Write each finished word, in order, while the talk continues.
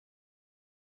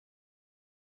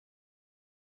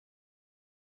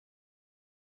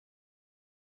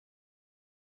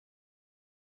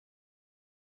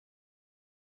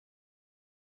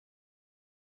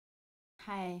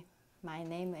Hi, my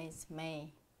name is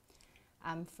May.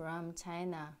 I'm from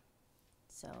China.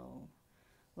 So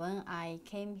when I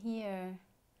came here,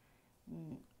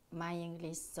 my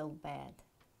English so bad.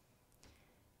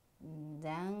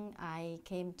 Then I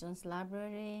came to Jones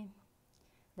Library.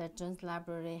 The Jones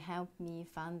Library helped me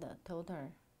find a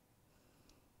tutor.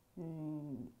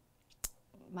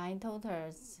 My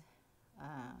tutors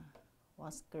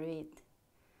was great.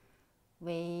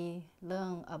 We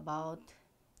learn about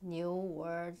new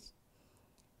words.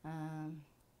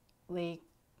 We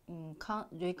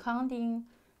recounting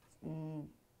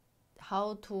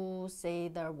how to say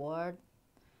the word.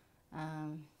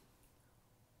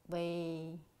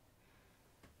 We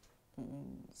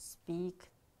speak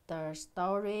the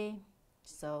story.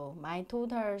 So my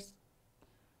tutors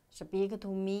speak to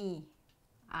me.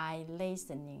 I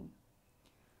listening.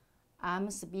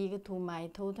 I'm speak to my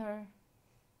tutor.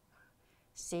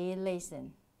 She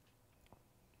listen.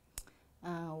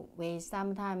 We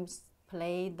sometimes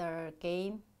play the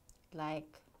game,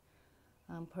 like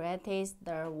practice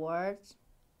the words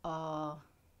or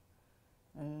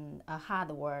a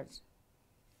hard word.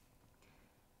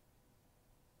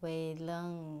 We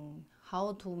learn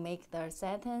how to make the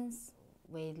sentence.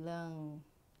 We learn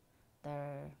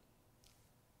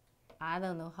I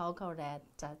don't know how to call that,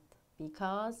 just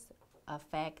because a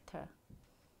factor.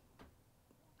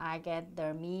 I get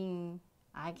the meaning.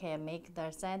 I can make the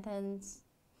sentence.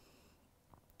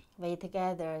 We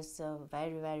together so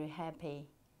very happy.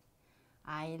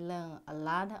 I learn a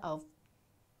lot of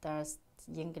the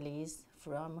English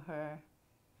from her.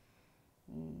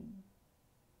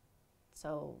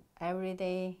 So every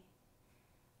day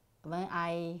when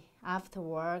after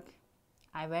work,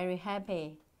 I very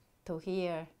happy to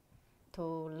hear, to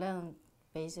learn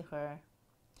with her.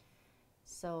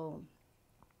 So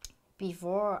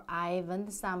before I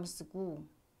went some school,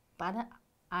 but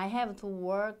I have to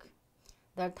work.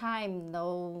 The time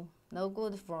no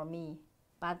good for me.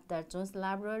 But the Jones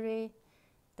Library,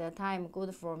 the time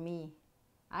good for me.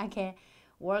 I can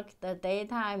work the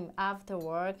daytime. After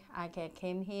work, I can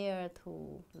come here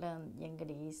to learn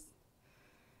English.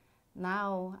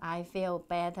 Now I feel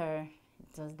better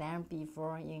than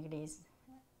before English.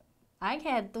 I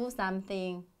can do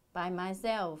something by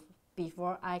myself.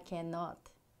 Before I cannot.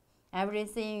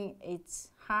 Everything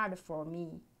is hard for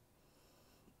me.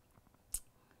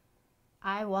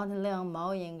 I want to learn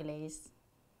more English.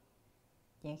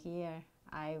 In here,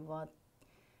 I want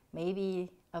maybe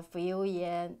a few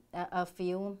years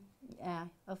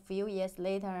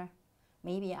later,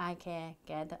 maybe I can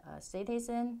get a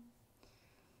citizen.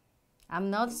 I'm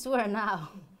not sure now.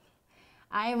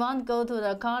 I want to go to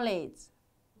the college,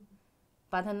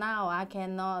 but now I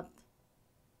cannot.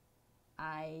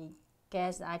 I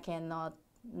guess I cannot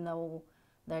know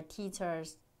the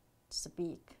teachers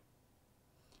speak.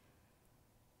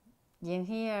 In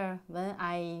here, when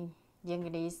I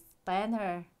English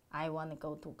better, I want to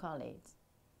go to college.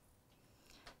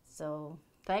 So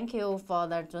thank you for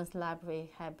the Jones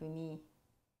Library helping me.